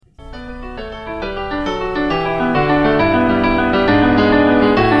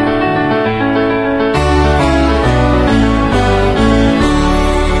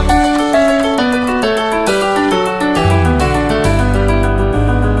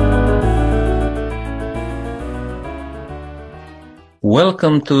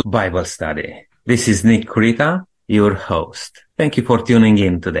Welcome to Bible Study. This is Nick Creta, your host. Thank you for tuning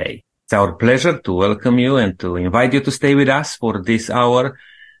in today. It's our pleasure to welcome you and to invite you to stay with us for this hour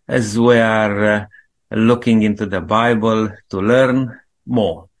as we are looking into the Bible to learn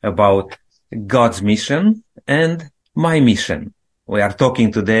more about God's mission and my mission. We are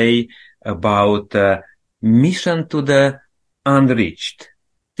talking today about mission to the unreached.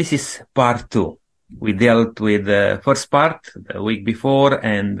 This is part 2. We dealt with the first part the week before,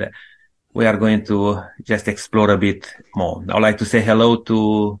 and we are going to just explore a bit more. I'd like to say hello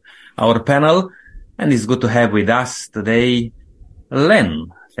to our panel, and it's good to have with us today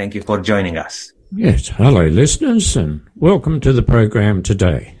Len. Thank you for joining us. Yes, hello listeners, and welcome to the program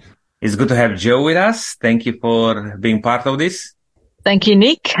today. It's good to have Joe with us. Thank you for being part of this. Thank you,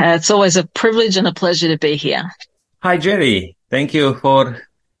 Nick. It's always a privilege and a pleasure to be here. Hi, Jerry. Thank you for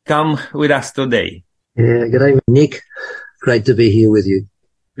come with us today. Yeah, good evening, Nick. Great to be here with you.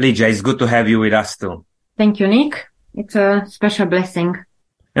 Lydia, it's good to have you with us too. Thank you, Nick. It's a special blessing.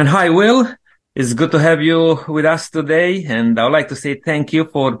 And hi, Will. It's good to have you with us today. And I would like to say thank you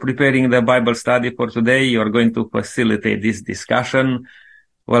for preparing the Bible study for today. You're going to facilitate this discussion.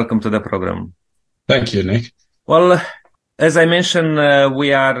 Welcome to the program. Thank you, Nick. Well, as I mentioned,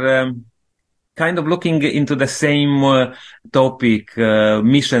 we are kind of looking into the same topic,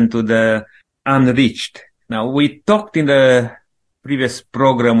 mission to the unreached. Now, we talked in the previous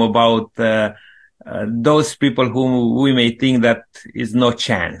program about those people whom we may think that is no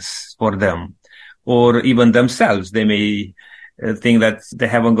chance for them, or even themselves. They may think that they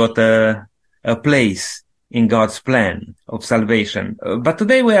haven't got a place in God's plan of salvation. But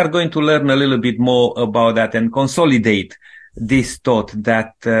today we are going to learn a little bit more about that and consolidate this thought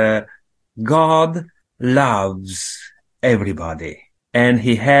that God loves everybody, and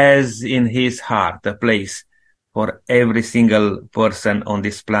he has in his heart a place for every single person on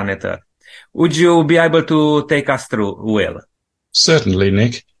this planet Earth. Would you be able to take us through, Will? Certainly,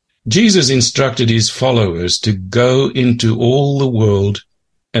 Nick. Jesus instructed his followers to go into all the world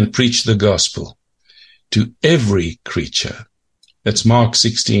and preach the gospel to every creature. That's Mark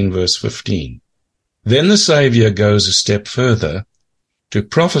 16, verse 15. Then the Savior goes a step further to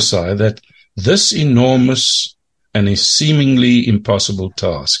prophesy that this enormous and a seemingly impossible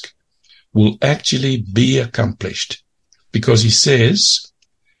task will actually be accomplished, because he says,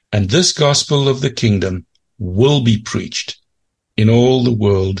 and this gospel of the kingdom will be preached in all the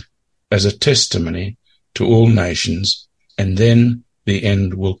world as a testimony to all nations, and then the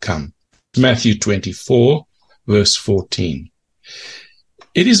end will come. Matthew 24, verse 14.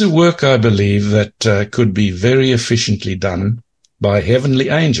 It is a work, I believe, that could be very efficiently done by heavenly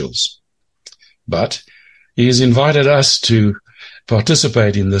angels. But he has invited us to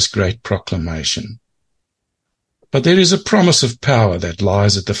participate in this great proclamation. But there is a promise of power that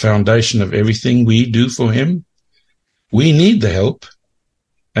lies at the foundation of everything we do for him. We need the help.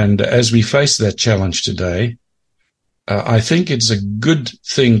 And as we face that challenge today, I think it's a good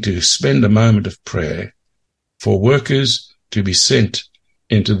thing to spend a moment of prayer for workers to be sent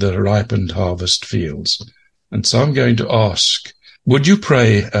into the ripened harvest fields. And so I'm going to ask, would you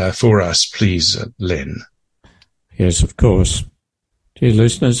pray for us, please, Len? Yes, of course. Dear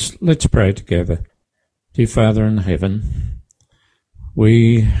listeners, let's pray together. Dear Father in heaven,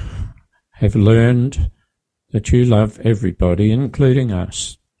 we have learned that you love everybody, including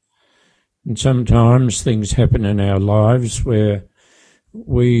us. And sometimes things happen in our lives where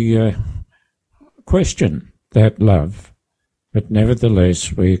we question that love, but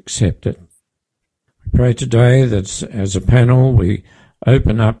nevertheless we accept it. We pray today that as a panel we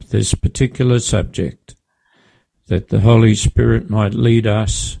open up this particular subject, that the Holy Spirit might lead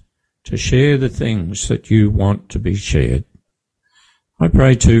us to share the things that you want to be shared. I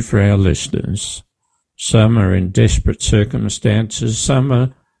pray too for our listeners. Some are in desperate circumstances, some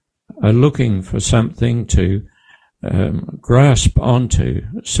are looking for something to grasp onto,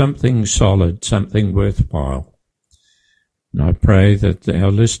 something solid, something worthwhile. And I pray that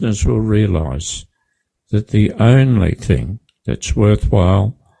our listeners will realize that the only thing that's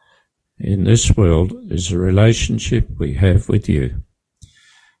worthwhile in this world is a relationship we have with you.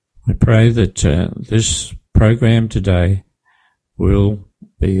 I pray that this program today will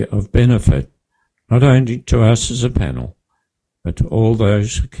be of benefit, not only to us as a panel, but to all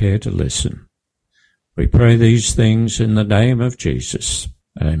those who care to listen. We pray these things in the name of Jesus.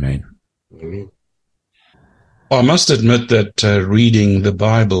 Amen. Amen. I must admit that reading the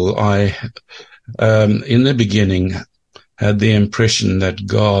Bible, I, in the beginning, had the impression that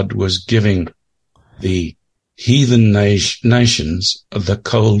God was giving the heathen nations the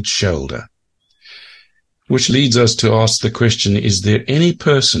cold shoulder. Which leads us to ask the question, is there any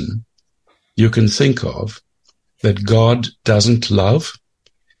person you can think of that God doesn't love?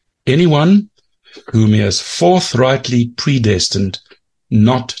 Anyone whom he has forthrightly predestined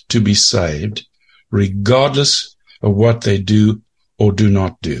not to be saved, regardless of what they do or do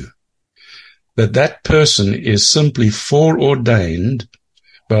not do. That person is simply foreordained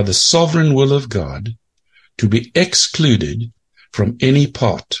by the sovereign will of God to be excluded from any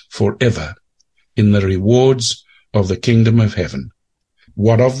part forever in the rewards of the kingdom of heaven.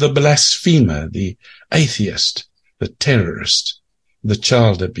 What of the blasphemer, the atheist, the terrorist, the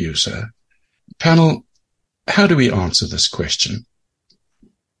child abuser? Panel, how do we answer this question?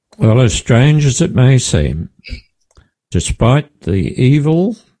 Well, as strange as it may seem, despite the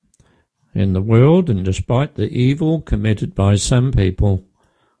evil in the world and despite the evil committed by some people,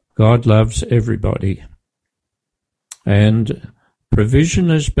 God loves everybody. And provision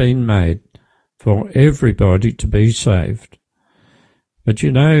has been made for everybody to be saved. But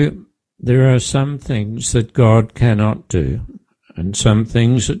you know, there are some things that God cannot do, and some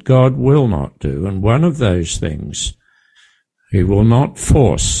things that God will not do. And one of those things, he will not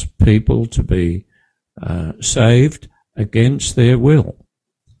force people to be saved against their will.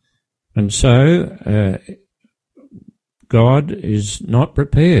 And so God is not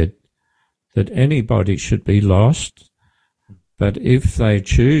prepared that anybody should be lost, but if they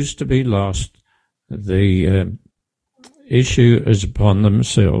choose to be lost, the issue is upon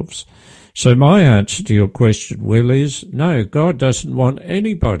themselves. So my answer to your question, Will, is no, God doesn't want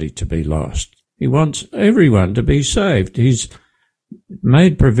anybody to be lost. He wants everyone to be saved. He's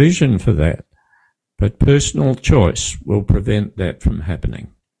made provision for that, but personal choice will prevent that from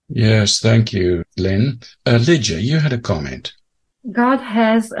happening. Yes, thank you, Len. Lydia, you had a comment. God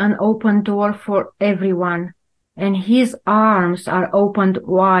has an open door for everyone, and his arms are opened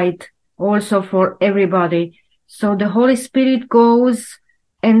wide also for everybody. So the Holy Spirit goes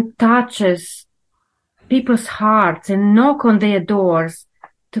and touches people's hearts and knock on their doors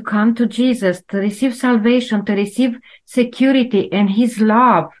to come to Jesus, to receive salvation, to receive security and his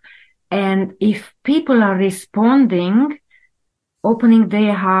love. And if people are responding, opening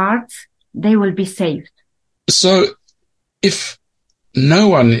their hearts, they will be saved. So if no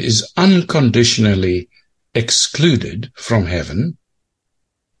one is unconditionally excluded from heaven,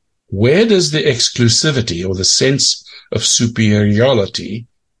 where does the exclusivity or the sense of superiority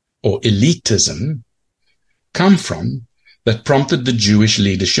or elitism come from that prompted the Jewish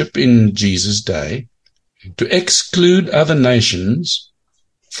leadership in Jesus' day to exclude other nations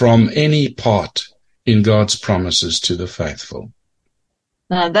from any part in God's promises to the faithful?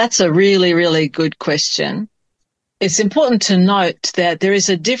 Now, that's a really, really good question. It's important to note that there is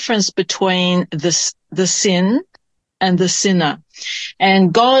a difference between the sin and the sinner.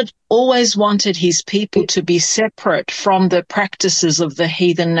 And God always wanted his people to be separate from the practices of the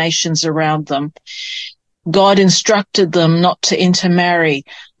heathen nations around them. God instructed them not to intermarry,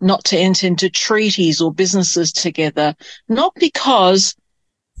 not to enter into treaties or businesses together, not because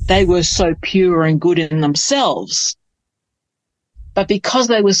they were so pure and good in themselves, but because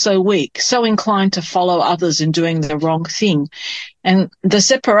they were so weak, so inclined to follow others in doing the wrong thing. And the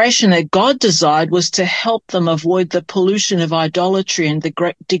separation that God desired was to help them avoid the pollution of idolatry and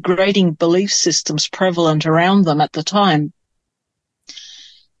the degrading belief systems prevalent around them at the time.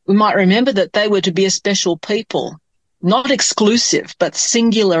 We might remember that they were to be a special people, not exclusive, but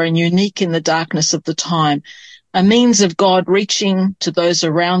singular and unique in the darkness of the time, a means of God reaching to those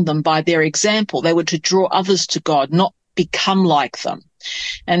around them by their example. They were to draw others to God, not become like them.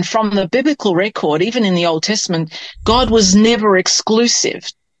 And from the biblical record, even in the Old Testament, God was never exclusive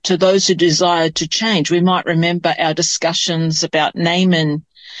to those who desired to change. We might remember our discussions about Naaman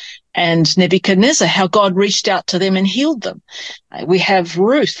and Nebuchadnezzar, how God reached out to them and healed them. We have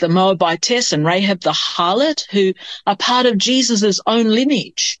Ruth, the Moabitess, and Rahab, the harlot, who are part of Jesus' own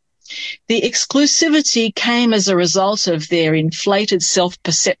lineage. The exclusivity came as a result of their inflated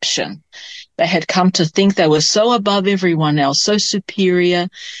self-perception. They had come to think they were so above everyone else, so superior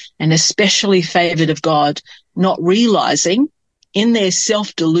and especially favored of God, not realizing in their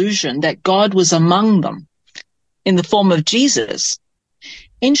self-delusion that God was among them in the form of Jesus.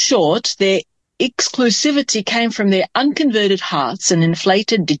 In short, their exclusivity came from their unconverted hearts and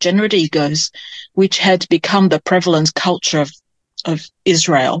inflated degenerate egos, which had become the prevalent culture of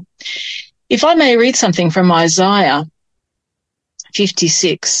Israel. If I may read something from Isaiah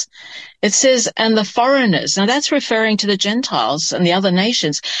 56. It says, and the foreigners, now that's referring to the Gentiles and the other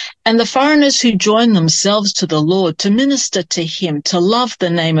nations, and the foreigners who join themselves to the Lord, to minister to him, to love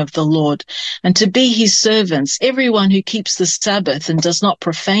the name of the Lord, and to be his servants, everyone who keeps the Sabbath and does not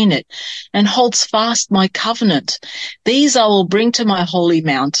profane it, and holds fast my covenant. These I will bring to my holy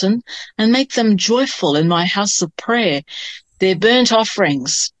mountain, and make them joyful in my house of prayer. Their burnt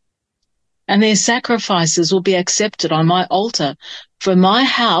offerings and their sacrifices will be accepted on my altar. For my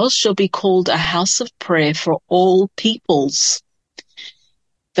house shall be called a house of prayer for all peoples.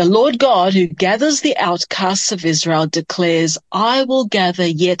 The Lord God, who gathers the outcasts of Israel, declares, I will gather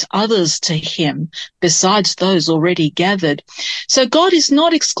yet others to him, besides those already gathered. So God is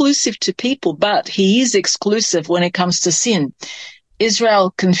not exclusive to people, but he is exclusive when it comes to sin.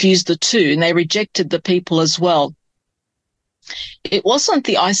 Israel confused the two, and they rejected the people as well. It wasn't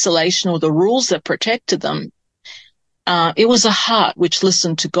the isolation or the rules that protected them. It was a heart which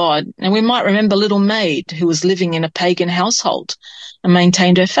listened to God. And we might remember little Maid, who was living in a pagan household and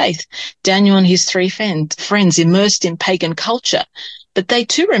maintained her faith. Daniel and his three friends immersed in pagan culture, but they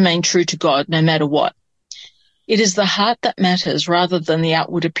too remained true to God no matter what. It is the heart that matters rather than the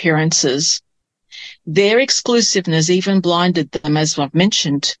outward appearances. Their exclusiveness even blinded them, as I've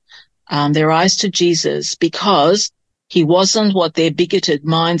mentioned, their eyes to Jesus, because he wasn't what their bigoted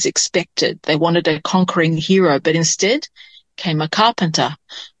minds expected. They wanted a conquering hero, but instead came a carpenter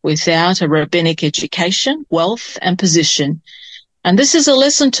without a rabbinic education, wealth, and position. And this is a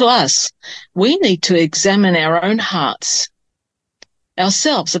lesson to us. We need to examine our own hearts,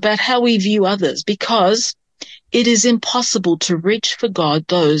 ourselves, about how we view others, because it is impossible to reach for God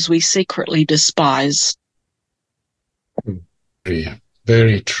those we secretly despise. Very,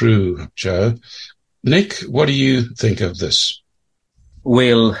 very true, Joe. Nick, what do you think of this?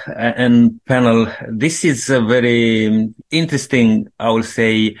 Will and panel, this is a very interesting, I will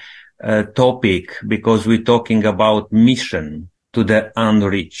say, topic, because we're talking about mission to the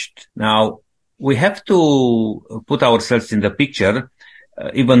unreached. Now, we have to put ourselves in the picture,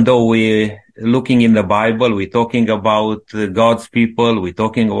 even though we're looking in the Bible, we're talking about God's people, we're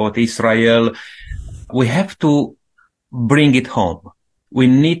talking about Israel. We have to bring it home. We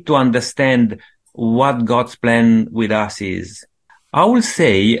need to understand what God's plan with us is. I will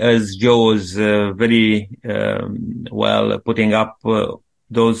say, as Joe was very well putting up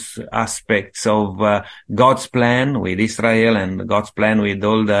those aspects of God's plan with Israel and God's plan with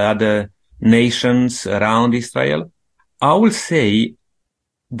all the other nations around Israel, I will say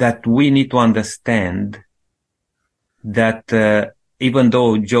that we need to understand that even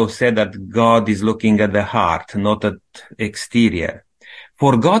though Joe said that God is looking at the heart, not at exterior,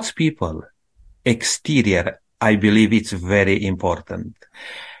 for God's people, exterior, I believe it's very important.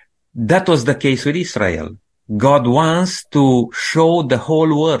 That was the case with Israel. God wants to show the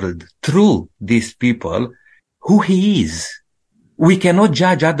whole world through these people who he is. We cannot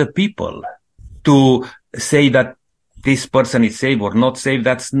judge other people to say that this person is saved or not saved.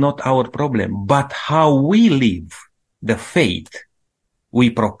 That's not our problem. But how we live the faith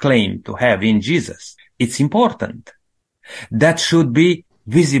we proclaim to have in Jesus, it's important. That should be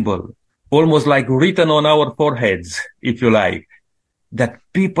visible, almost like written on our foreheads, if you like, that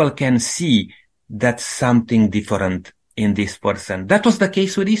people can see that's something different in this person. That was the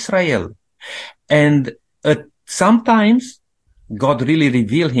case with Israel. And sometimes God really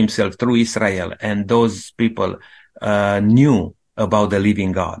revealed himself through Israel, and those people knew about the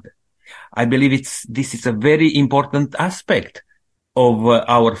living God. I believe this is a very important aspect of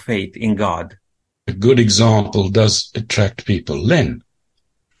our faith in God. A good example does attract people. Len?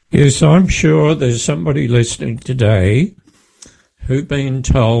 Yes, I'm sure there's somebody listening today who've been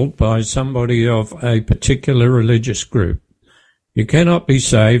told by somebody of a particular religious group, you cannot be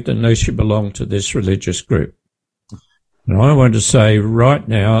saved unless you belong to this religious group. And I want to say right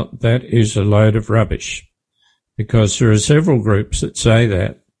now that is a load of rubbish, because there are several groups that say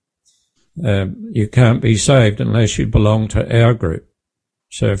that you can't be saved unless you belong to our group.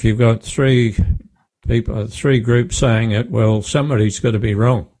 So if you've got three groups saying it, well, somebody's got to be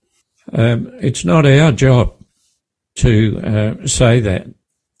wrong. It's not our job to say that.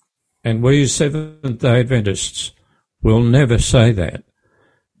 And we as Seventh-day Adventists will never say that.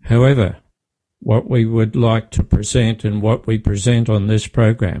 However, what we would like to present and what we present on this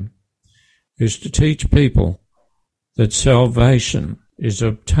program is to teach people that salvation is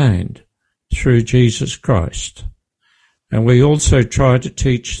obtained through Jesus Christ. And we also try to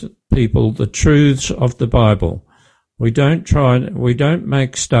teach people the truths of the Bible. We don't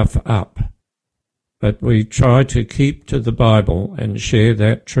make stuff up, but we try to keep to the Bible and share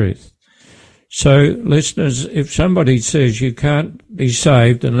that truth. So, listeners, if somebody says you can't be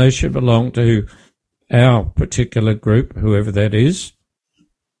saved unless you belong to our particular group, whoever that is,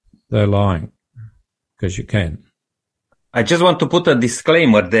 they're lying, because you can. I just want to put a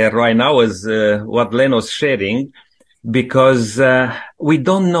disclaimer there right now as what Len was sharing, because we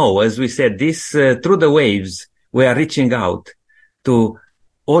don't know, as we said, this through the waves, we are reaching out to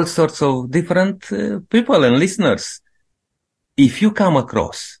all sorts of different people and listeners. If you come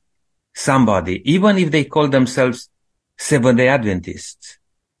across somebody, even if they call themselves Seventh-day Adventists,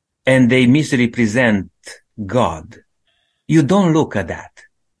 and they misrepresent God, you don't look at that,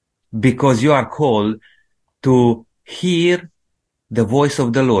 because you are called to hear the voice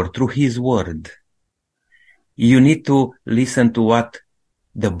of the Lord through His Word. You need to listen to what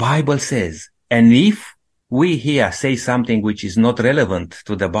the Bible says. And if we here say something which is not relevant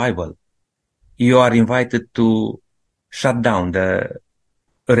to the Bible, you are invited to shut down the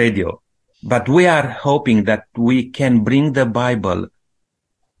radio. But we are hoping that we can bring the Bible,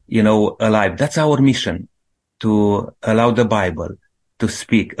 alive. That's our mission, to allow the Bible to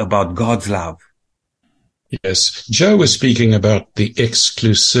speak about God's love. Yes, Joe was speaking about the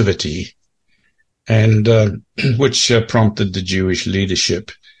exclusivity, and which prompted the Jewish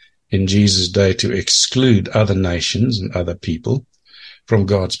leadership in Jesus' day to exclude other nations and other people from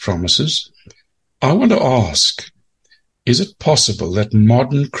God's promises. I want to ask, is it possible that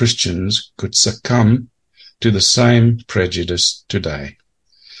modern Christians could succumb to the same prejudice today?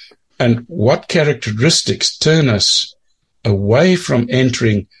 And what characteristics turn us away from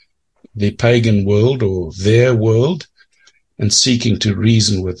entering the pagan world or their world and seeking to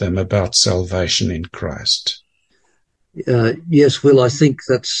reason with them about salvation in Christ? Yes, Will, I think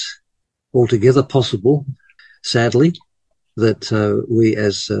that's altogether possible, sadly, that we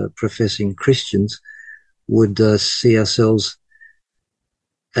as professing Christians would see ourselves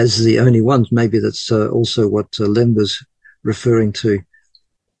as the only ones. Maybe that's also what Len was referring to.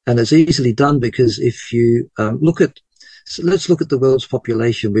 And it's easily done, because if you let's look at the world's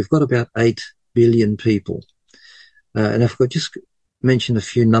population. We've got about 8 billion people. And if I could just mention a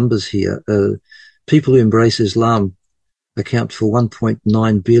few numbers here, people who embrace Islam account for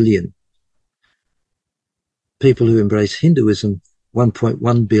 1.9 billion. People who embrace Hinduism,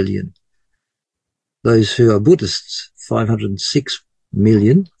 1.1 billion. Those who are Buddhists, 506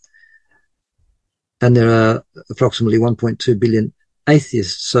 million. And there are approximately 1.2 billion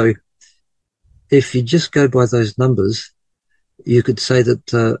atheists. So if you just go by those numbers, you could say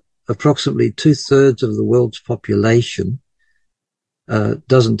that approximately 2/3 of the world's population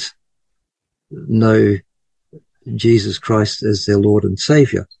doesn't know Jesus Christ as their Lord and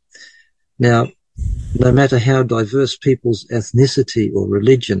Savior. Now, no matter how diverse people's ethnicity or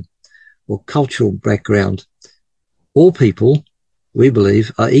religion or cultural background, all people, we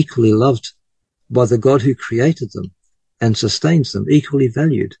believe, are equally loved by the God who created them and sustains them, equally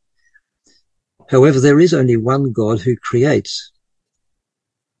valued. However, there is only one God who creates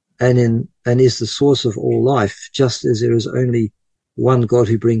and is the source of all life, just as there is only one God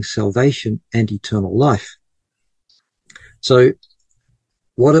who brings salvation and eternal life. So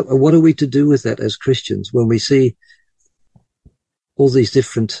what are we to do with that as Christians when we see all these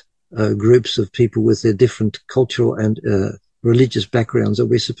different groups of people with their different cultural and religious backgrounds? Are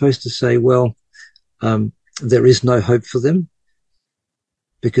we supposed to say, well, there is no hope for them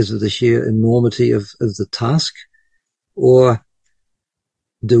because of the sheer enormity of the task? Or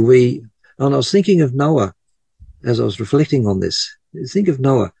do we... And I was thinking of Noah as I was reflecting on this. Think of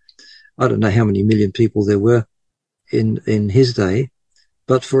Noah. I don't know how many million people there were in his day,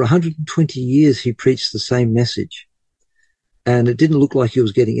 but for 120 years he preached the same message. And it didn't look like he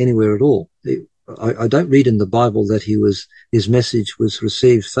was getting anywhere at all. I don't read in the Bible that his message was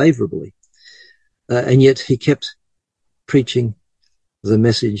received favorably. And yet he kept preaching the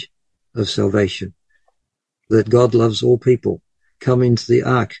message of salvation, that God loves all people. Come into the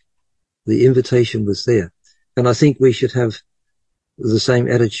ark. The invitation was there. And I think we should have the same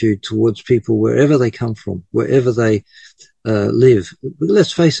attitude towards people wherever they come from, wherever they live. But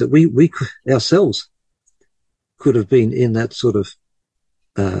let's face it, we ourselves could have been in that sort of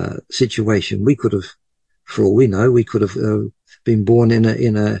situation. We could have, for all we know, we could have been born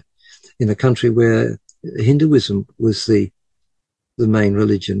in a country where Hinduism was the main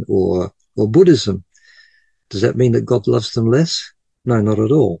religion, or Buddhism. Does that mean that God loves them less? No, not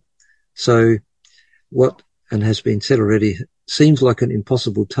at all. So what, and has been said already, seems like an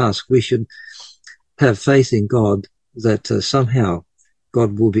impossible task. We should have faith in God that somehow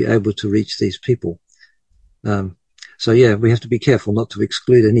God will be able to reach these people. So yeah, we have to be careful not to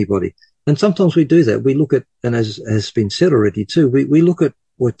exclude anybody. And sometimes we do that. We look at, and as has been said already too, we look at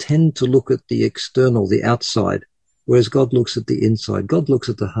or tend to look at the external, the outside, whereas God looks at the inside. God looks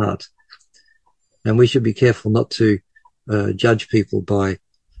at the heart. And we should be careful not to judge people by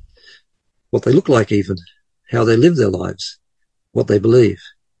what they look like, even how they live their lives, what they believe.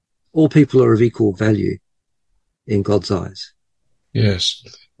 All people are of equal value in God's eyes. Yes,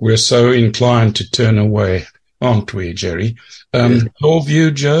 we're so inclined to turn away, aren't we, Jerry? Your view,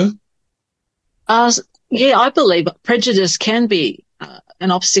 Joe? Yeah, I believe prejudice can be an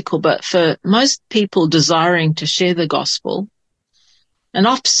obstacle, but for most people desiring to share the gospel, an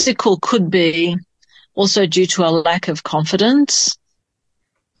obstacle could be also due to a lack of confidence,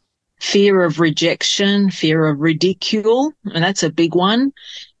 fear of rejection, fear of ridicule, and that's a big one,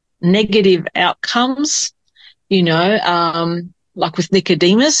 negative outcomes, like with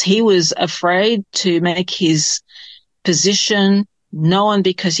Nicodemus, he was afraid to make his position known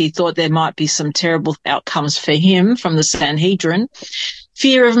because he thought there might be some terrible outcomes for him from the Sanhedrin.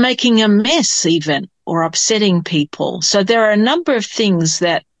 Fear of making a mess even, or upsetting people. So there are a number of things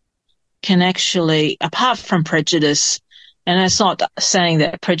that can actually, apart from prejudice, and it's not saying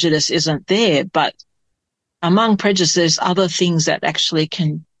that prejudice isn't there, but among prejudice, there's other things that actually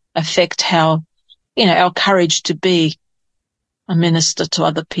can affect how, our courage to be a minister to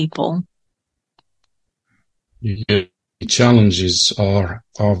other people. Yeah, the challenges are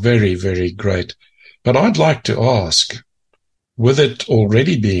very, very great. But I'd like to ask, with it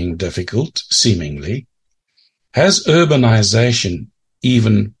already being difficult, seemingly, has urbanization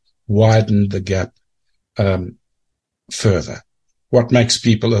even widened the gap further? What makes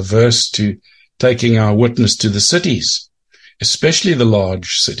people averse to taking our witness to the cities, especially the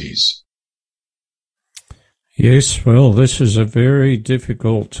large cities? Yes, well, this is a very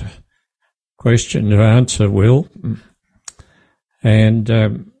difficult question to answer, Will. And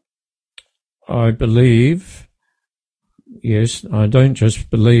I believe, yes, I don't just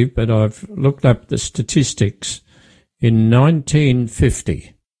believe, but I've looked up the statistics. In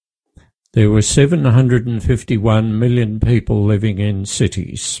 1950, there were 751 million people living in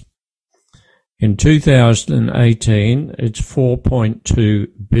cities. In 2018, it's 4.2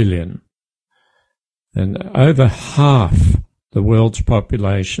 billion. And over half the world's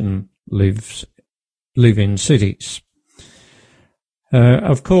population live in cities.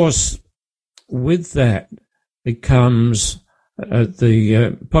 Of course, with that becomes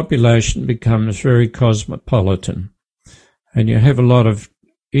the population becomes very cosmopolitan, and you have a lot of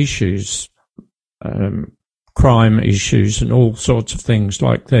issues, crime issues and all sorts of things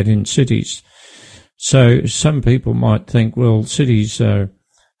like that in cities. So some people might think, well, cities are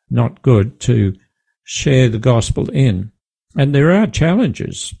not good to share the gospel in. And there are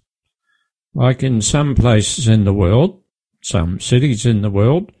challenges. Like in some places in the world, some cities in the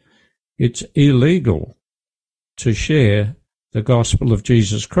world, it's illegal to share the gospel of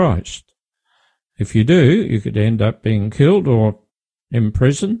Jesus Christ. If you do, you could end up being killed or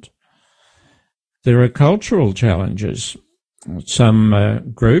imprisoned. There are cultural challenges.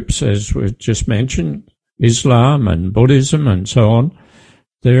 Some groups, as we've just mentioned, Islam and Buddhism and so on,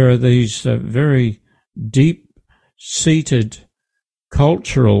 there are these very deep-seated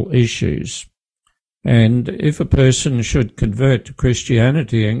cultural issues. And if a person should convert to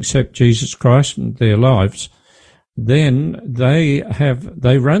Christianity and accept Jesus Christ into their lives, then they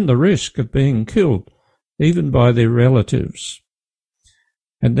run the risk of being killed, even by their relatives.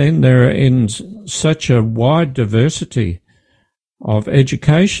 And then there are in such a wide diversity of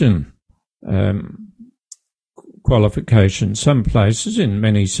education qualifications. Some places, in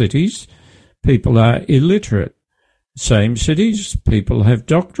many cities, people are illiterate. Same cities, people have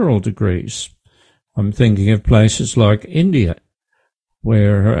doctoral degrees. I'm thinking of places like India,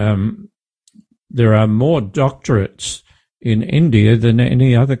 where there are more doctorates in India than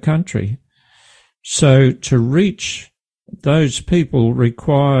any other country. So to reach those people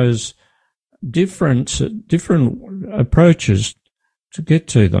requires different approaches to get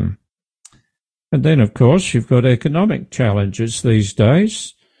to them. And then, of course, you've got economic challenges these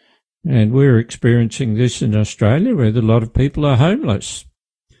days. And we're experiencing this in Australia, where a lot of people are homeless.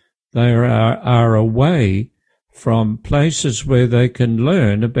 They are away from places where they can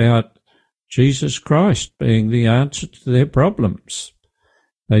learn about Jesus Christ being the answer to their problems.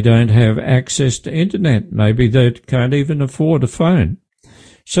 They don't have access to internet. Maybe they can't even afford a phone.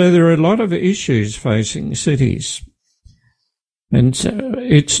 So there are a lot of issues facing cities. And so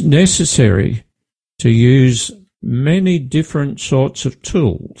it's necessary to use many different sorts of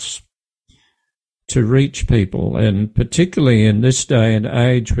tools to reach people, and particularly in this day and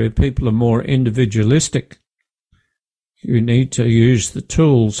age where people are more individualistic, you need to use the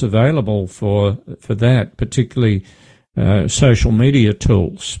tools available for that, particularly social media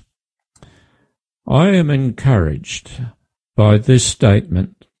tools. I am encouraged by this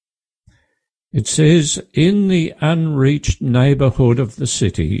statement. It says, in the unreached neighbourhood of the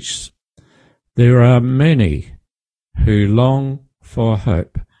cities, there are many who long for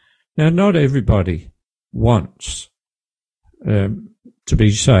hope. Now, not everybody wants to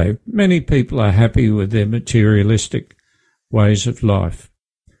be saved. Many people are happy with their materialistic ways of life,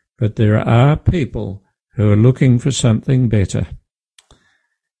 but there are people who are looking for something better.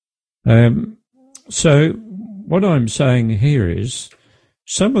 So what I'm saying here is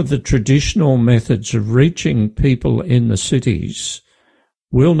some of the traditional methods of reaching people in the cities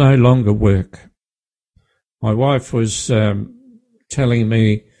will no longer work. My wife was telling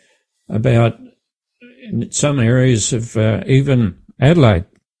me about in some areas of even Adelaide,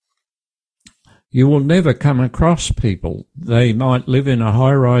 you will never come across people. They might live in a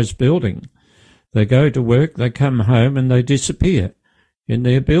high-rise building. They go to work, they come home, and they disappear in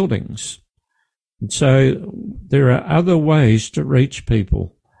their buildings. And so there are other ways to reach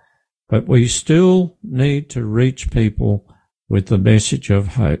people, but we still need to reach people with the message of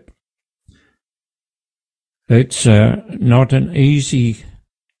hope. It's not an easy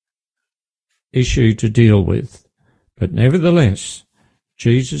issue to deal with, but nevertheless,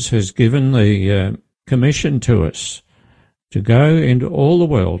 Jesus has given the commission to us to go into all the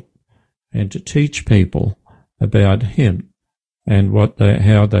world and to teach people about him and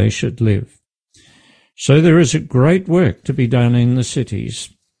how they should live. So there is a great work to be done in the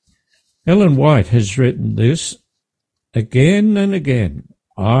cities. Ellen White has written this, again and again,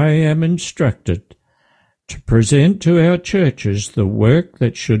 I am instructed to present to our churches the work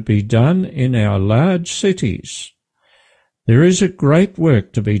that should be done in our large cities. There is a great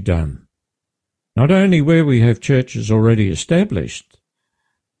work to be done, not only where we have churches already established,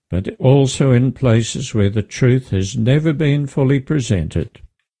 but also in places where the truth has never been fully presented.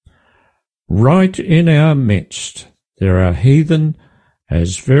 Right in our midst, there are heathen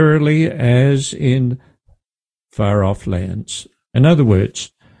as verily as in far-off lands. In other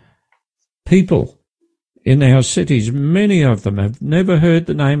words, people in our cities, many of them have never heard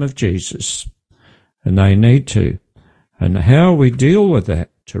the name of Jesus, and they need to. And how we deal with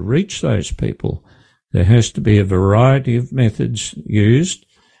that to reach those people, there has to be a variety of methods used.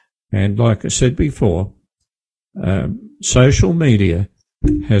 And like I said before, social media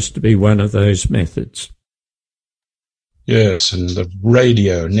has to be one of those methods. Yes, and the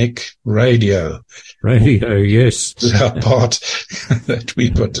radio, Nick, radio. Radio, yes. Is our part that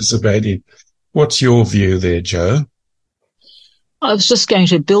we participate in. What's your view there, Joe? I was just going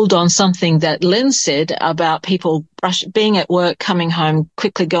to build on something that Len said about people being at work, coming home,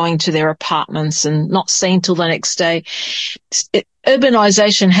 quickly going to their apartments and not seen till the next day.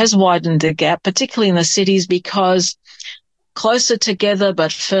 Urbanisation has widened the gap, particularly in the cities, because closer together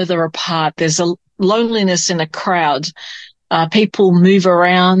but further apart. There's a loneliness in a crowd. People move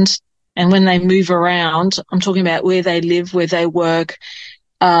around, and when they move around, I'm talking about where they live, where they work,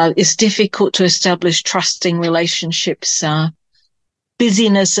 it's difficult to establish trusting relationships.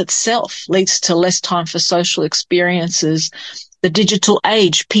 Busyness itself leads to less time for social experiences. The digital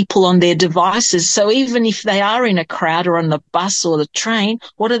age, people on their devices. So even if they are in a crowd or on the bus or the train,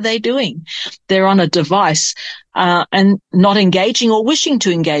 what are they doing? They're on a device, and not engaging or wishing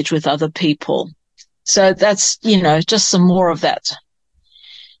to engage with other people. So that's, just some more of that.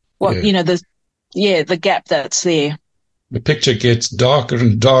 The gap that's there. The picture gets darker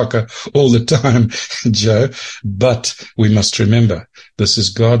and darker all the time, Joe, but we must remember this is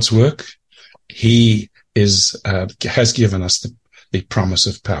God's work. He has given us the promise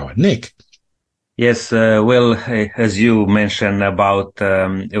of power. Nick. Yes, as you mentioned about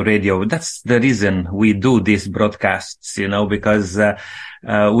radio, that's the reason we do these broadcasts, because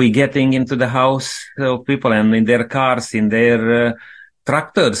we getting into the house of people and in their cars, in their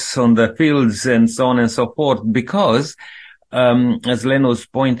tractors on the fields and so on and so forth, because as Len was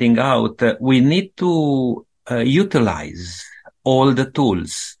pointing out, we need to utilize all the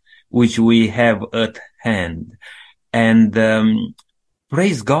tools which we have at hand. And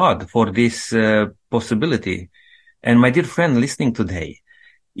praise God for this possibility. And my dear friend listening today,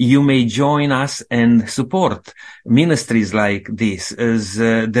 you may join us and support ministries like this as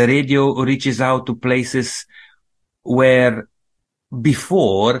the radio reaches out to places where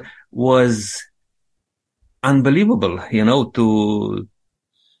before was unbelievable, to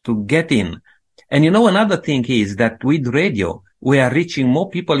get in. And another thing is that with radio, we are reaching more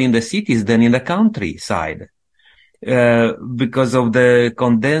people in the cities than in the countryside, because of the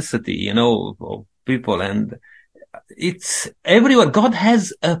condensity, of people. And it's everywhere. God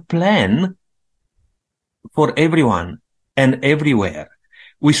has a plan for everyone and everywhere.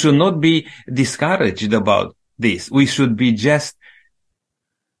 We should not be discouraged about this. We should be just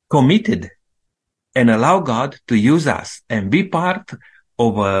committed and allow God to use us and be part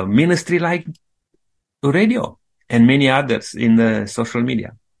of a ministry like radio and many others in the social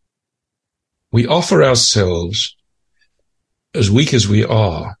media. We offer ourselves, as weak as we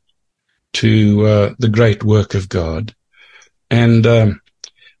are, to the great work of God. And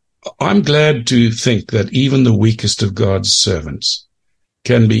I'm glad to think that even the weakest of God's servants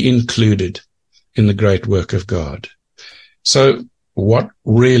can be included in the great work of God. So what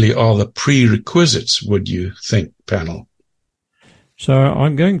really are the prerequisites, would you think, panel? So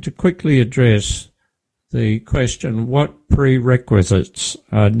I'm going to quickly address the question, what prerequisites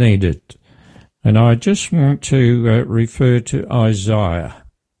are needed? And I just want to refer to Isaiah.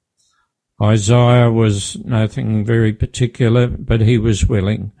 Isaiah was nothing very particular, but he was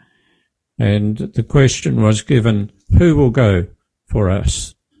willing. And the question was given, who will go for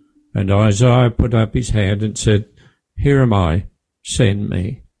us? And Isaiah put up his hand and said, here am I, send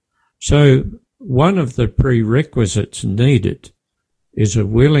me. So one of the prerequisites needed is a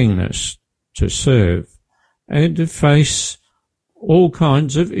willingness to serve and to face all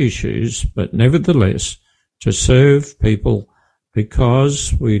kinds of issues, but nevertheless to serve people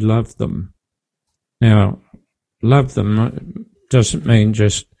because we love them. Now, love them doesn't mean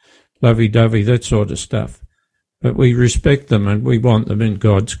just lovey-dovey, that sort of stuff, but we respect them and we want them in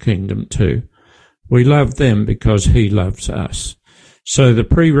God's kingdom too. We love them because He loves us. So the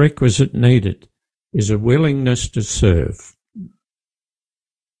prerequisite needed is a willingness to serve.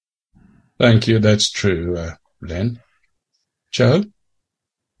 Thank you. That's true, Len. Joe?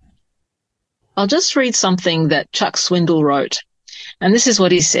 I'll just read something that Chuck Swindoll wrote. And this is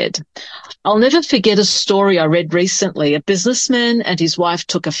what he said. I'll never forget a story I read recently. A businessman and his wife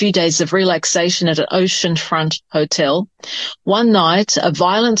took a few days of relaxation at an oceanfront hotel. One night, a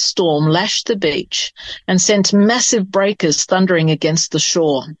violent storm lashed the beach and sent massive breakers thundering against the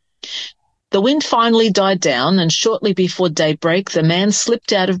shore. The wind finally died down, and shortly before daybreak, the man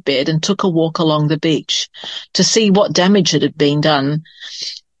slipped out of bed and took a walk along the beach to see what damage had been done.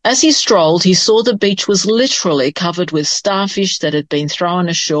 As he strolled, he saw the beach was literally covered with starfish that had been thrown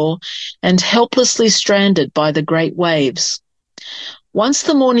ashore and helplessly stranded by the great waves. Once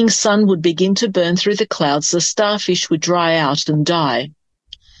the morning sun would begin to burn through the clouds, the starfish would dry out and die.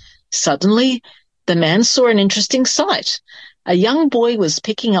 Suddenly, the man saw an interesting sight. A young boy was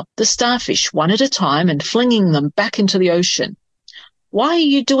picking up the starfish one at a time and flinging them back into the ocean. "Why are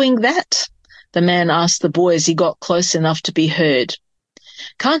you doing that?" the man asked the boy as he got close enough to be heard.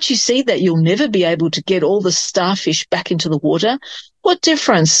 "Can't you see that you'll never be able to get all the starfish back into the water? What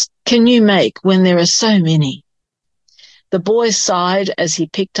difference can you make when there are so many?" The boy sighed as he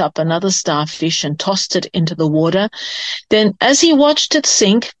picked up another starfish and tossed it into the water. Then, as he watched it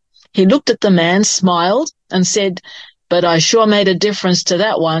sink, he looked at the man, smiled, and said, "But I sure made a difference to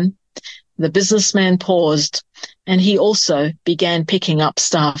that one." The businessman paused, and he also began picking up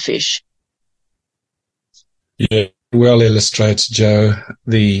starfish. Yeah, well illustrates, Joe,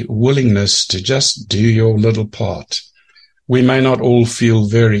 the willingness to just do your little part. We may not all feel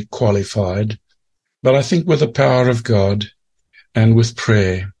very qualified, but I think with the power of God and with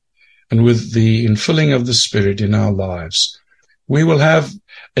prayer and with the infilling of the Spirit in our lives, we will have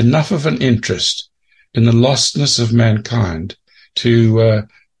enough of an interest in the lostness of mankind to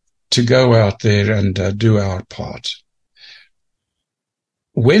go out there and do our part.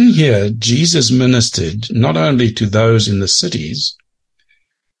 When here, Jesus ministered not only to those in the cities,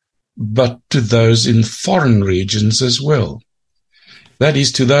 but to those in foreign regions as well. That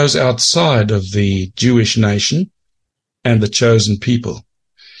is, to those outside of the Jewish nation and the chosen people.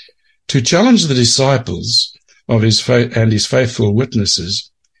 To challenge the disciples of his faithful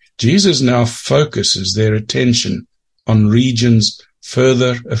witnesses, Jesus now focuses their attention on regions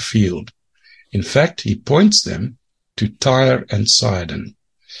further afield. In fact, he points them to Tyre and Sidon.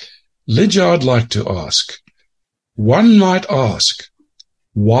 Lydia, I'd like to ask, one might ask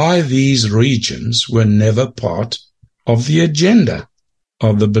why these regions were never part of the agenda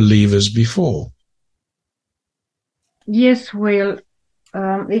of the believers before. Yes, Will.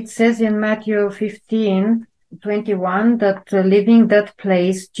 It says in Matthew 15:21 that leaving that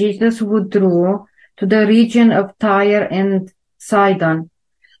place, Jesus withdrew to the region of Tyre and Sidon.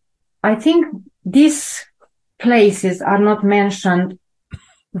 I think these places are not mentioned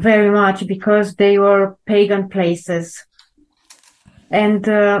very much because they were pagan places. And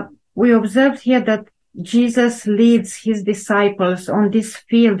we observed here that Jesus leads his disciples on this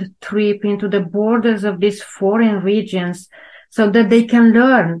field trip into the borders of these foreign regions so that they can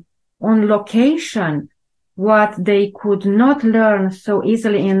learn on location what they could not learn so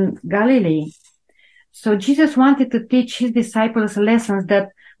easily in Galilee. So Jesus wanted to teach his disciples lessons that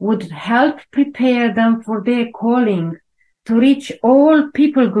would help prepare them for their calling to reach all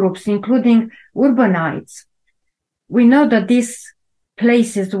people groups, including urbanites. We know that these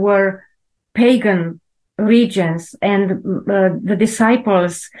places were pagan regions, and the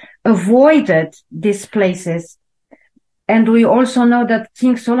disciples avoided these places. And we also know that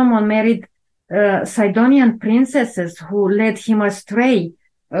King Solomon married Sidonian princesses who led him astray,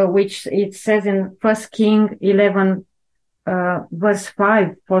 which it says in 1 King 11, verse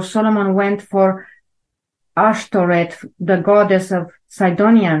 5, for Solomon went for Ashtoreth, the goddess of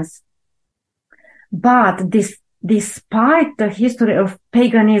Sidonians. But despite the history of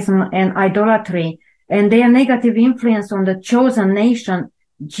paganism and idolatry and their negative influence on the chosen nation,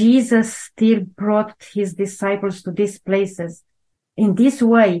 Jesus still brought his disciples to these places. In this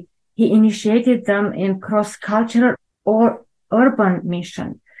way, he initiated them in cross-cultural or urban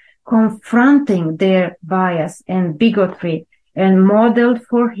mission, confronting their bias and bigotry, and modeled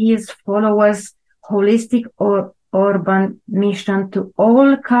for his followers holistic or urban mission to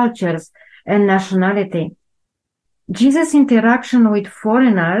all cultures and nationality. Jesus' interaction with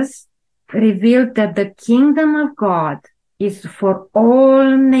foreigners revealed that the kingdom of God is for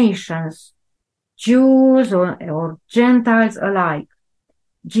all nations, Jews or Gentiles alike.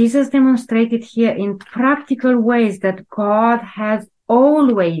 Jesus demonstrated here in practical ways that God has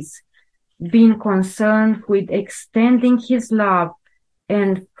always been concerned with extending his love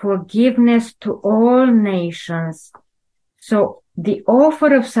and forgiveness to all nations. So the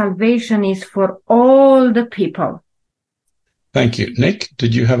offer of salvation is for all the people. Thank you. Nick,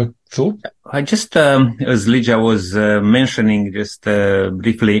 did you have a thought? I just, as Lydia was mentioning just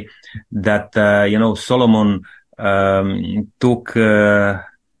briefly, that, Solomon took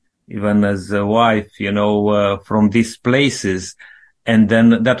even as a wife, from these places, and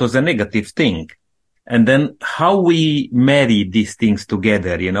then that was a negative thing. And then how we marry these things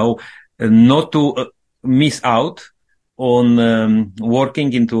together, not to miss out on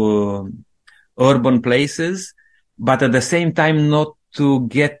working into urban places, but at the same time not to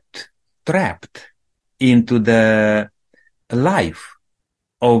get trapped into the life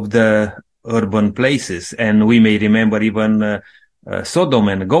of the urban places. And we may remember even Sodom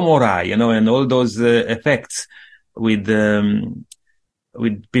and Gomorrah, and all those effects with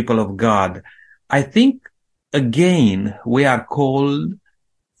people of God. I think, again, we are called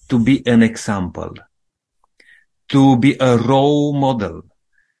to be an example, to be a role model,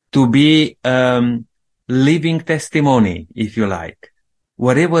 to be living testimony, if you like,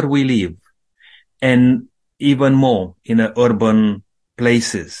 wherever we live, and even more in urban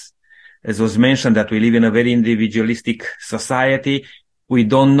places. As was mentioned, that we live in a very individualistic society. We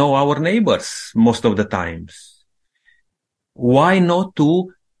don't know our neighbors most of the times. Why not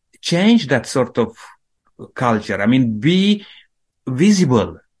to change that sort of culture? I mean, be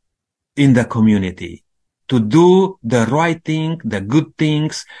visible in the community, to do the right thing, the good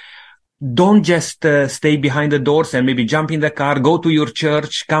things. Don't just stay behind the doors and maybe jump in the car, go to your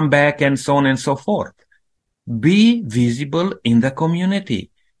church, come back, and so on and so forth. Be visible in the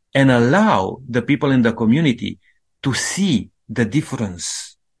community and allow the people in the community to see the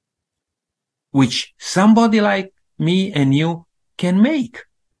difference which somebody like me and you can make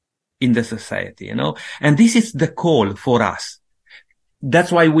in the society, And this is the call for us.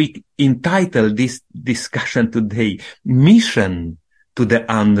 That's why we entitled this discussion today, Mission to the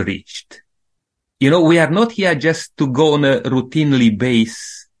Unreached. We are not here just to go on a routinely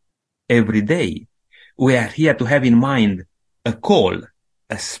base every day. We are here to have in mind a call,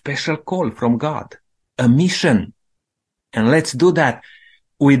 a special call from God, a mission. And let's do that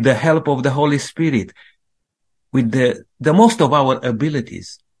with the help of the Holy Spirit, with the most of our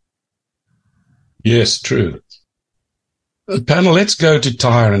abilities. Yes, true. Panel, let's go to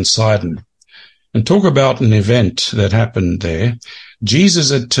Tyre and Sidon and talk about an event that happened there.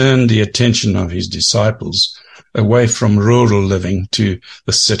 Jesus had turned the attention of his disciples away from rural living to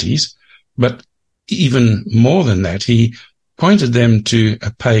the cities, but even more than that, he pointed them to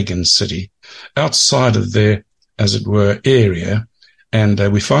a pagan city outside of their, as it were, area, and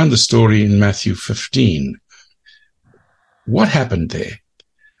we find the story in Matthew 15. What happened there?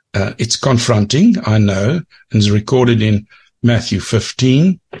 It's confronting, I know, and is recorded in Matthew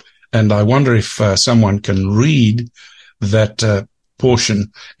 15, and I wonder if someone can read that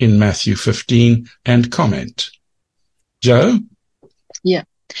portion in Matthew 15 and comment. Joe? Yeah.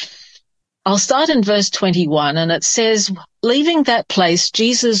 I'll start in verse 21, and it says, leaving that place,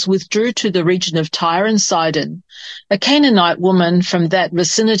 Jesus withdrew to the region of Tyre and Sidon. A Canaanite woman from that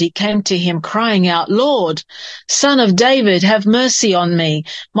vicinity came to him crying out, Lord, Son of David, have mercy on me.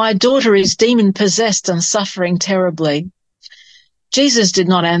 My daughter is demon-possessed and suffering terribly. Jesus did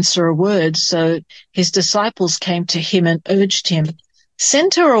not answer a word, so his disciples came to him and urged him,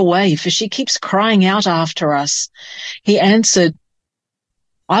 send her away, for she keeps crying out after us. He answered,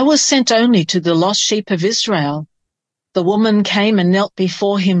 I was sent only to the lost sheep of Israel. The woman came and knelt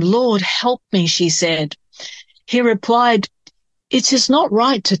before him. Lord, help me, she said. He replied, it is not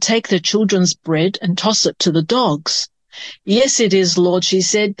right to take the children's bread and toss it to the dogs. Yes, it is, Lord, she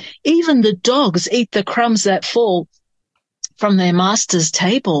said. Even the dogs eat the crumbs that fall from their master's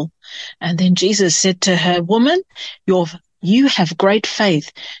table. And then Jesus said to her, woman, you have great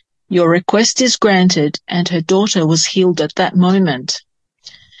faith. Your request is granted. And her daughter was healed at that moment.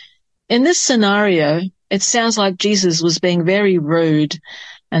 In this scenario, it sounds like Jesus was being very rude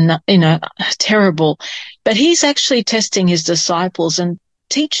and, terrible, but he's actually testing his disciples and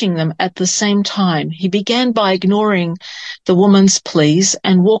teaching them at the same time. He began by ignoring the woman's pleas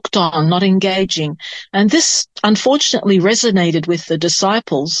and walked on, not engaging. And this unfortunately resonated with the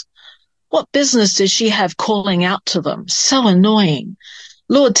disciples. What business does she have calling out to them? So annoying.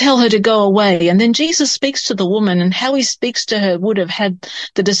 Lord, tell her to go away. And then Jesus speaks to the woman, and how he speaks to her would have had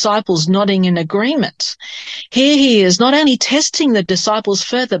the disciples nodding in agreement. Here he is not only testing the disciples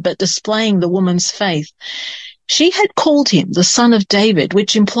further, but displaying the woman's faith. She had called him the Son of David,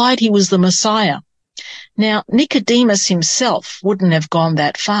 which implied he was the Messiah. Now, Nicodemus himself wouldn't have gone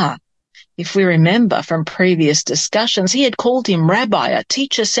that far. If we remember from previous discussions, he had called him Rabbi, a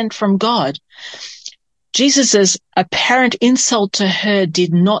teacher sent from God. Jesus' apparent insult to her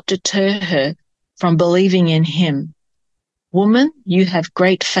did not deter her from believing in him. Woman, you have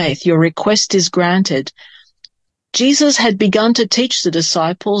great faith. Your request is granted. Jesus had begun to teach the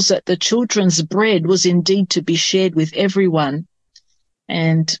disciples that the children's bread was indeed to be shared with everyone.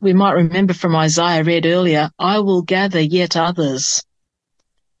 And we might remember from Isaiah read earlier, I will gather yet others.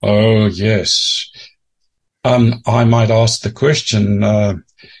 Oh, yes. I might ask the question,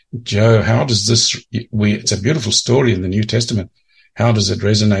 Joe, how does this, it's a beautiful story in the New Testament. How does it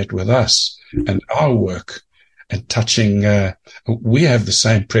resonate with us and our work and touching, we have the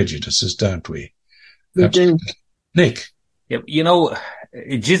same prejudices, don't we? We do. Nick.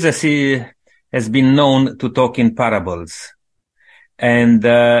 Jesus has been known to talk in parables. And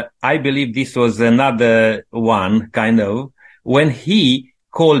I believe this was another one, when he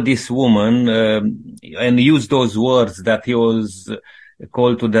called this woman and used those words that he was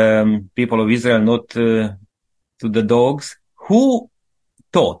called to the people of Israel, not to the dogs. Who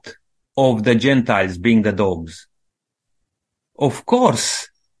thought of the Gentiles being the dogs? Of course,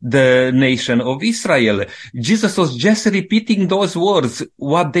 the nation of Israel. Jesus was just repeating those words,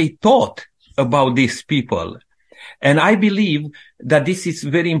 what they thought about these people. And I believe that this is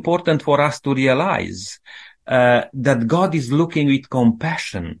very important for us to realize that God is looking with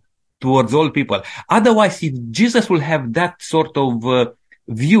compassion towards all people. Otherwise, if Jesus will have that sort of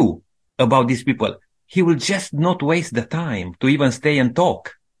view about these people, he will just not waste the time to even stay and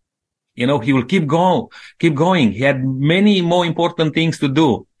talk. He will keep going. He had many more important things to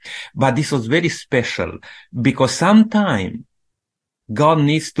do. But this was very special because sometimes God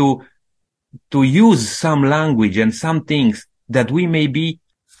needs to use some language and some things that we may be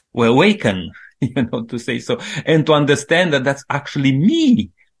awakened, to say so, and to understand that that's actually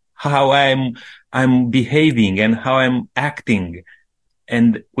me, how I'm behaving and how I'm acting.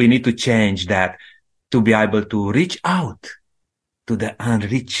 And we need to change that to be able to reach out to the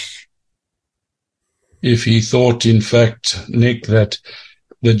unreached. If he thought, in fact, Nick, that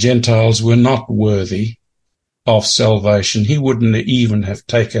the Gentiles were not worthy of salvation, he wouldn't even have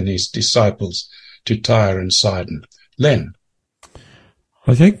taken his disciples to Tyre and Sidon. Len.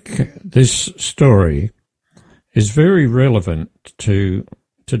 I think this story is very relevant to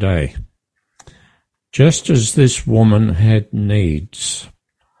today. Just as this woman had needs,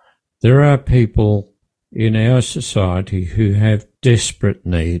 there are people in our society who have desperate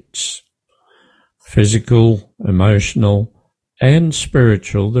needs, physical, emotional, and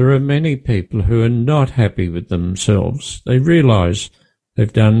spiritual. There are many people who are not happy with themselves. They realize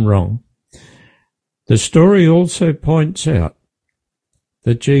they've done wrong. The story also points out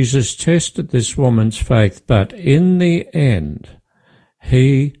that Jesus tested this woman's faith, but in the end,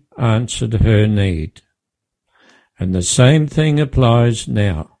 he answered her need. And the same thing applies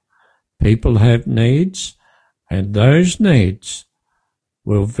now. People have needs, and those needs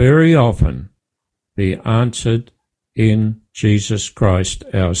will very often be answered in Jesus Christ,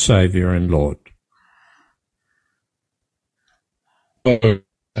 our Saviour and Lord. Oh,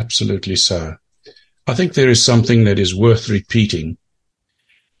 absolutely so. I think there is something that is worth repeating.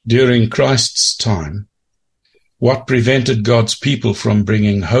 During Christ's time, what prevented God's people from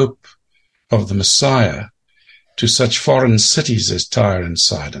bringing hope of the Messiah to such foreign cities as Tyre and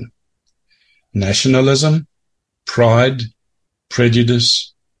Sidon? Nationalism, pride,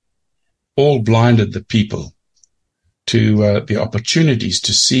 prejudice, all blinded the people to the opportunities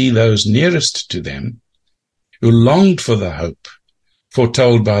to see those nearest to them who longed for the hope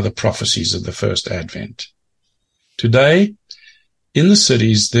foretold by the prophecies of the first advent. Today, in the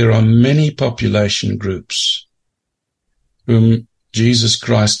cities, there are many population groups whom Jesus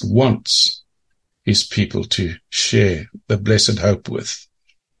Christ wants his people to share the blessed hope with,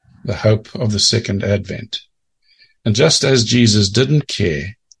 the hope of the second advent. And just as Jesus didn't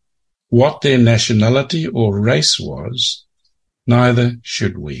care what their nationality or race was, neither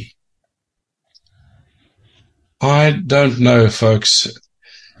should we. I don't know, folks.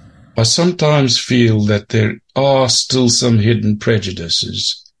 I sometimes feel that there are still some hidden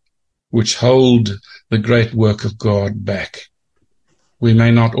prejudices which hold the great work of God back. We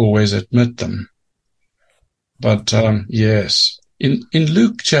may not always admit them. But yes, in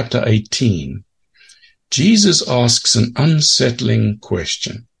Luke chapter 18, Jesus asks an unsettling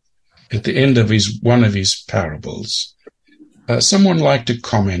question at the end of one of his parables. Someone like to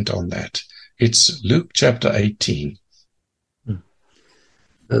comment on that? It's Luke chapter 18.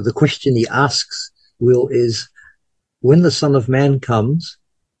 The question he asks, Will, is, when the Son of Man comes,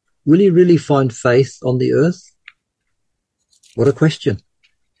 will he really find faith on the earth? What a question.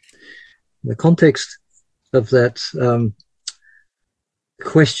 The context of that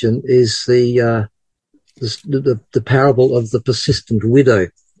question is the parable of the persistent widow,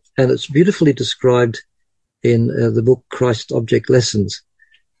 and it's beautifully described in the book Christ Object Lessons.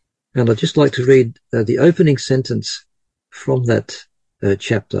 And I'd just like to read the opening sentence from that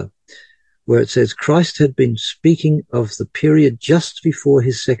chapter, where it says, Christ had been speaking of the period just before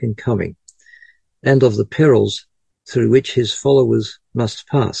his second coming and of the perils through which his followers must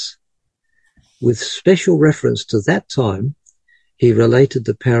pass. With special reference to that time, he related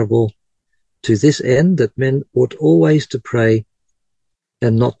the parable to this end, that men ought always to pray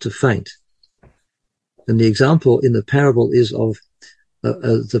and not to faint. And the example in the parable is of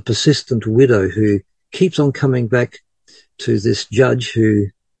the persistent widow who keeps on coming back to this judge who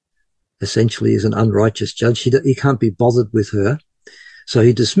essentially is an unrighteous judge. He can't be bothered with her, so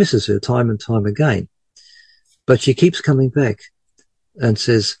he dismisses her time and time again. But she keeps coming back and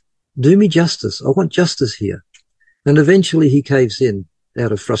says, do me justice. I want justice here. And eventually he caves in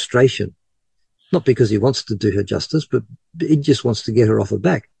out of frustration, not because he wants to do her justice, but he just wants to get her off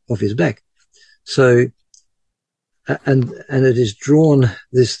his back. So, and it is drawn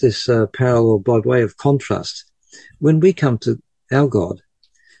this parallel by way of contrast. When we come to our God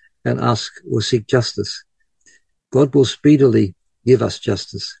and ask or seek justice, God will speedily give us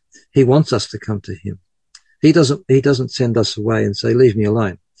justice. He wants us to come to him. He doesn't send us away and say, leave me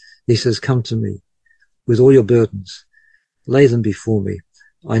alone. He says, come to me with all your burdens. Lay them before me.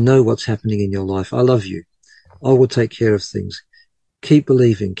 I know what's happening in your life. I love you. I will take care of things. Keep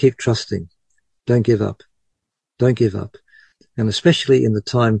believing. Keep trusting. Don't give up. Don't give up. And especially in the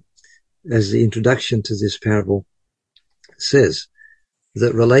time, as the introduction to this parable says,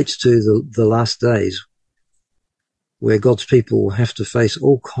 that relates to the last days, where God's people will have to face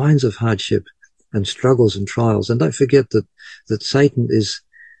all kinds of hardship and struggles and trials. And don't forget that Satan is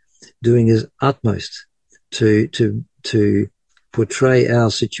doing his utmost to portray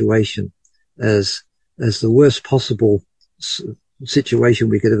our situation as the worst possible situation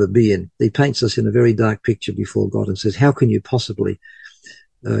we could ever be in. He paints us in a very dark picture before God and says, how can you possibly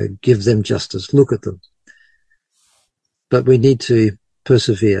give them justice? Look at them. But we need to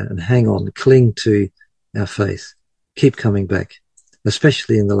persevere and hang on, cling to our faith, keep coming back,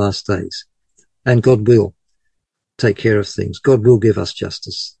 especially in the last days. And God will take care of things. God will give us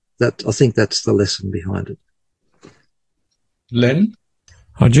justice. I think that's the lesson behind it. Len?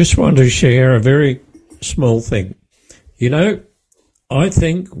 I just want to share a very small thing. You know, I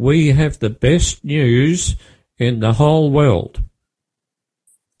think we have the best news in the whole world.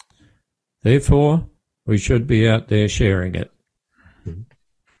 Therefore, we should be out there sharing it.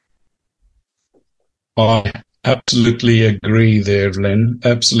 I absolutely agree there, Len.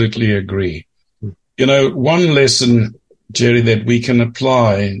 Absolutely agree. You know, one lesson, Jerry, that we can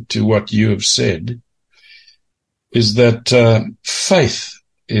apply to what you have said is that faith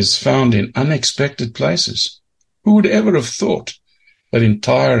is found in unexpected places. Who would ever have thought that in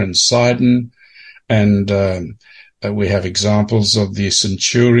Tyre and Sidon and We have examples of the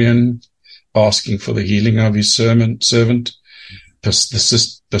centurion asking for the healing of his servant,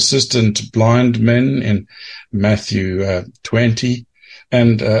 persistent blind men in Matthew 20,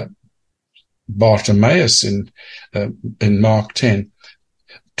 and Bartimaeus in Mark 10.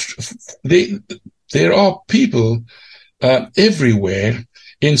 There are people everywhere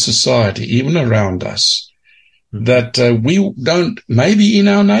in society, even around us, that we don't, maybe in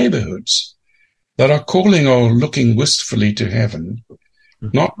our neighborhoods, that are calling or looking wistfully to heaven,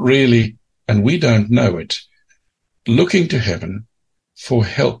 not really, and we don't know it, looking to heaven for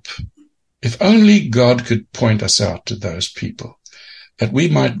help. If only God could point us out to those people, that we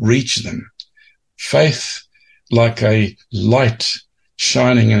might reach them. Faith, like a light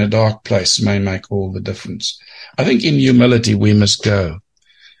shining in a dark place, may make all the difference. I think in humility we must go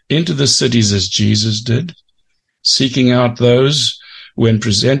into the cities as Jesus did, seeking out those who, when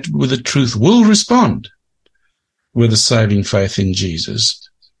presented with the truth, will respond with a saving faith in Jesus.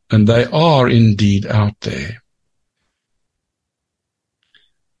 And they are indeed out there.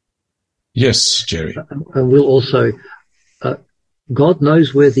 Yes, Jerry. And we'll also, God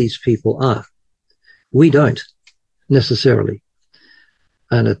knows where these people are. We don't necessarily.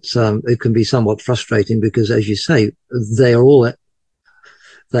 And it can be somewhat frustrating because, as you say, they are out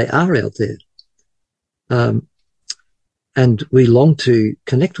there. And we long to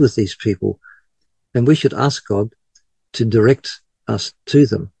connect with these people, and we should ask God to direct us to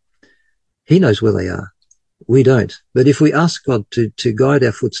them. He knows where they are. We don't. But if we ask God to guide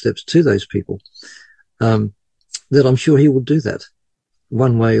our footsteps to those people, then I'm sure he will do that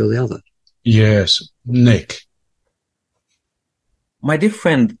one way or the other. Yes. Nick. My dear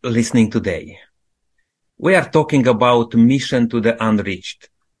friend listening today, we are talking about mission to the unreached.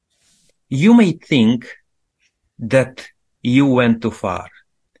 You may think that you went too far.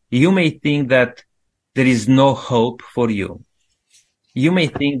 You may think that there is no hope for you. You may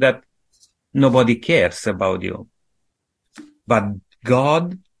think that nobody cares about you. But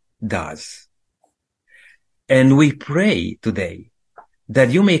God does. And we pray today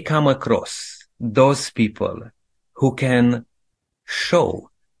that you may come across those people who can show,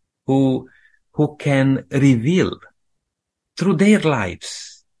 who can reveal through their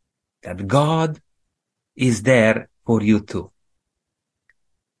lives that God is there for you too.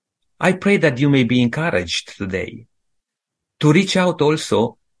 I pray that you may be encouraged today to reach out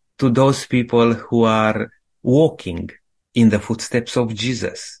also to those people who are walking in the footsteps of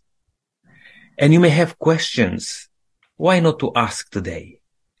Jesus. And you may have questions. Why not to ask today?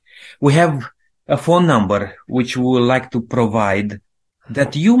 We have a phone number which we would like to provide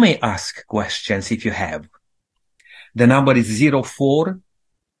that you may ask questions if you have. The number is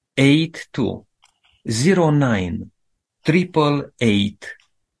 0482 09 888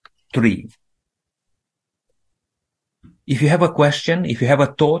 If you have a question, if you have a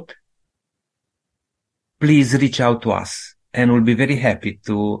thought, please reach out to us and we'll be very happy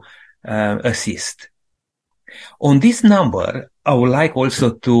to assist. On this number, I would like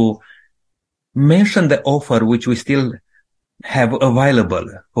also to mention the offer which we still have available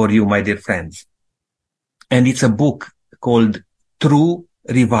for you, my dear friends. And it's a book called True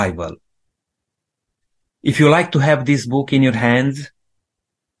Revival. If you like to have this book in your hands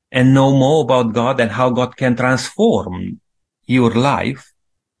and know more about God and how God can transform your life,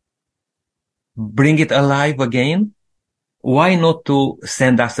 bring it alive again, why not to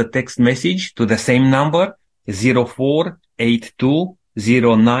send us a text message to the same number, 0482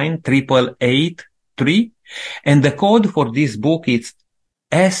 09 888 and the code for this book is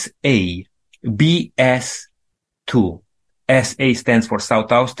SABS2. SA stands for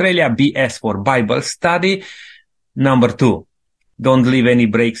South Australia, BS for Bible Study, number 2. Don't leave any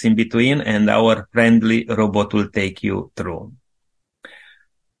breaks in between and our friendly robot will take you through.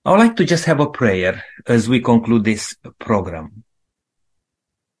 I would like to just have a prayer as we conclude this program.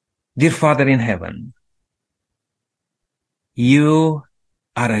 Dear Father in heaven, you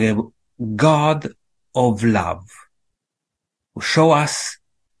are a God of love who show us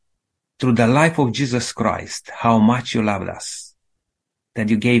through the life of Jesus Christ how much you loved us, that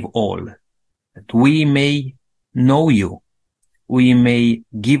you gave all, that we may know you, we may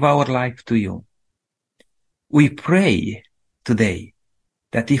give our life to you. We pray today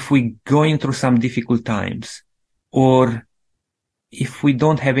that if we're going through some difficult times, or if we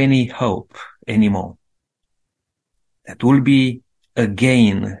don't have any hope anymore, that we'll be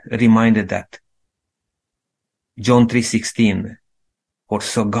again reminded that John 3:16, for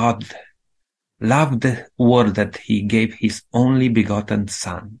so God loved the world that he gave his only begotten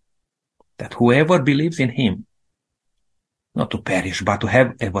Son, that whoever believes in him, not to perish, but to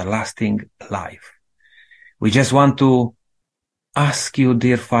have everlasting life. We just want to ask you,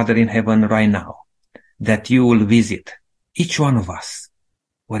 dear Father in heaven, right now, that you will visit each one of us,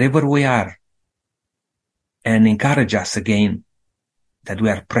 wherever we are, and encourage us again that we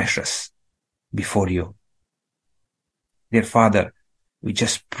are precious before you. Dear Father, we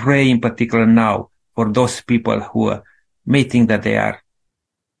just pray in particular now for those people who may think that they are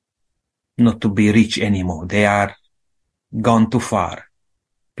not to be rich anymore. They are gone too far.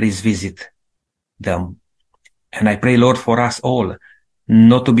 Please visit them. And I pray, Lord, for us all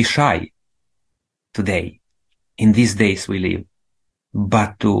not to be shy today, in these days we live,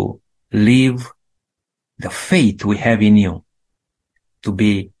 but to live the faith we have in you, to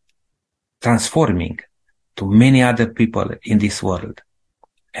be transforming to many other people in this world.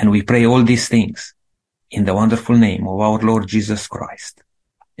 And we pray all these things in the wonderful name of our Lord Jesus Christ.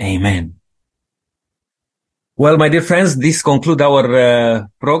 Amen. Well, my dear friends, this concludes our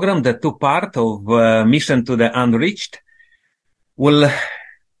program, the two-part of Mission to the Unreached. We'll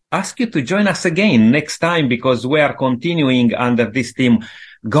ask you to join us again next time, because we are continuing under this theme,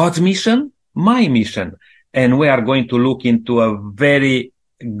 God's mission, my mission. And we are going to look into a very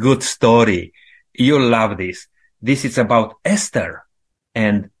good story. You'll love this. This is about Esther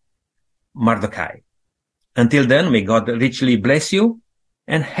and Mordecai. Until then, may God richly bless you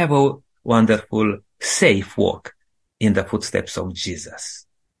and have a wonderful, safe walk in the footsteps of Jesus.